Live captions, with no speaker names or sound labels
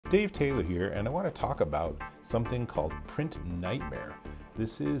Dave Taylor here, and I want to talk about something called PrintNightmare.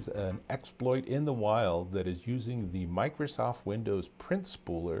 This is an exploit in the wild that is using the Microsoft Windows print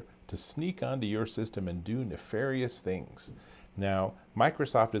spooler to sneak onto your system and do nefarious things. Now,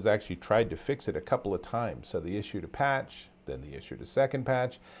 Microsoft has actually tried to fix it a couple of times. So they issued a patch, then they issued a second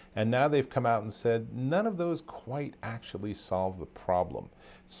patch, and now they've come out and said none of those quite actually solve the problem.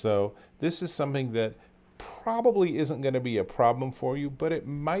 So this is something that probably isn't going to be a problem for you, but it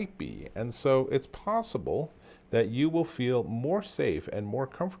might be. And so it's possible that you will feel more safe and more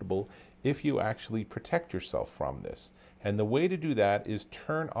comfortable if you actually protect yourself from this. And the way to do that is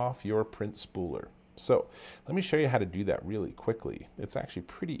turn off your print spooler. So let me show you how to do that really quickly. It's actually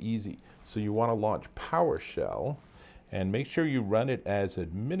pretty easy. So you want to launch PowerShell and make sure you run it as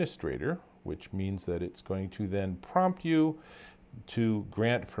administrator, which means that it's going to then prompt you to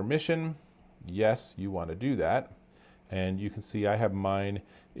grant permission. Yes, you want to do that. And you can see I have mine.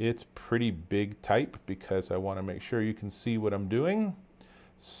 It's pretty big type because I want to make sure you can see what I'm doing.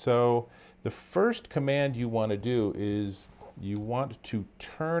 So the first command you want to do is you want to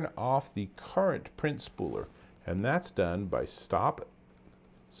turn off the current print spooler. And that's done by stop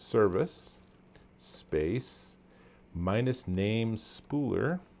service space -name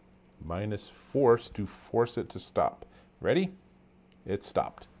spooler -force to force it to stop. Ready? It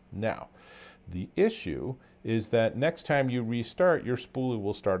stopped. Now, the issue is that next time you restart, your spooler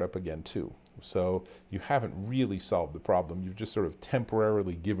will start up again too. So you haven't really solved the problem. You've just sort of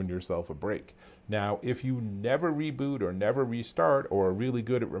temporarily given yourself a break. Now, if you never reboot or never restart or are really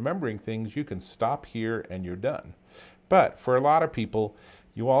good at remembering things, you can stop here and you're done. But for a lot of people,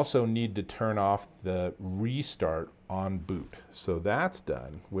 you also need to turn off the restart on boot. So that's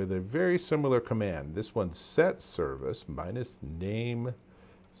done with a very similar command. This one's set service -name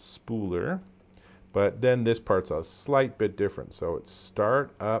spooler. But then this part's a slight bit different. So it's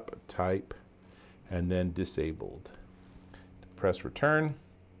start up type and then disabled. Press return.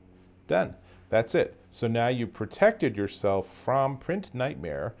 Done. That's it. So now you protected yourself from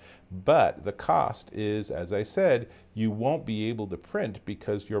PrintNightmare, but the cost is, as I said, you won't be able to print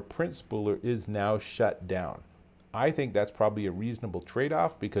because your print spooler is now shut down. I think that's probably a reasonable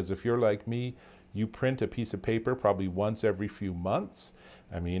trade-off because if you're like me, you print a piece of paper probably once every few months.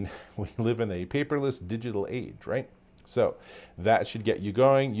 I mean, we live in a paperless digital age, right? So that should get you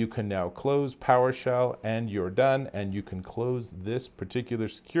going. You can now close PowerShell and you're done, and you can close this particular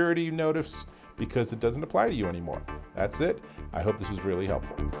security notice because it doesn't apply to you anymore. That's it. I hope this was really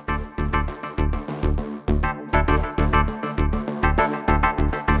helpful.